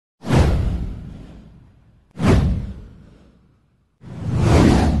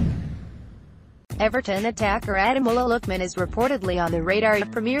Everton attacker Ademola Lookman is reportedly on the radar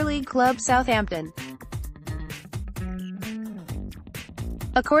of Premier League club Southampton.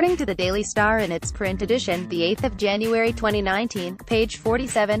 According to the Daily Star in its print edition, the 8th of January 2019, page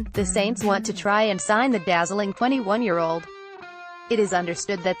 47, the Saints want to try and sign the dazzling 21-year-old. It is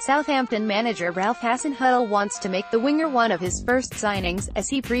understood that Southampton manager Ralph Hasenhuttl wants to make the winger one of his first signings, as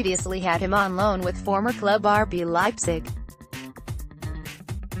he previously had him on loan with former club RB Leipzig.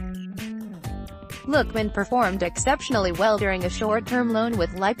 Lookman performed exceptionally well during a short-term loan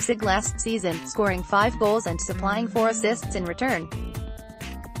with Leipzig last season, scoring 5 goals and supplying 4 assists in return.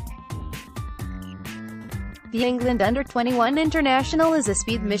 The England under-21 international is a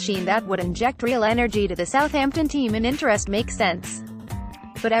speed machine that would inject real energy to the Southampton team, and interest makes sense.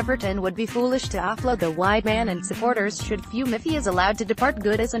 But Everton would be foolish to offload the wide man, and supporters should fume if he is allowed to depart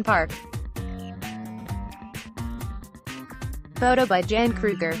Goodison Park. Photo by Jan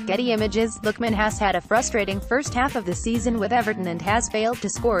Kruger, Getty Images. Lookman has had a frustrating first half of the season with Everton and has failed to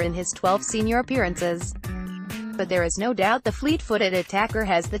score in his 12 senior appearances. But there is no doubt the fleet-footed attacker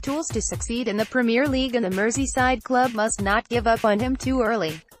has the tools to succeed in the Premier League, and the Merseyside club must not give up on him too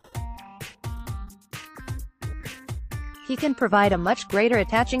early. He can provide a much greater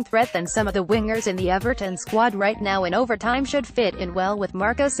attaching threat than some of the wingers in the Everton squad right now, and over time should fit in well with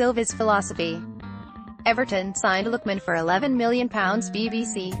Marco Silva's philosophy. Everton signed Lookman for £11 million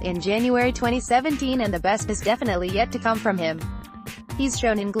BBC in January 2017, and the best is definitely yet to come from him. He's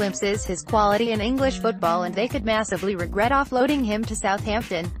shown in glimpses his quality in English football, and they could massively regret offloading him to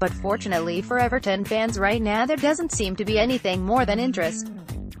Southampton, but fortunately for Everton fans right now there doesn't seem to be anything more than interest.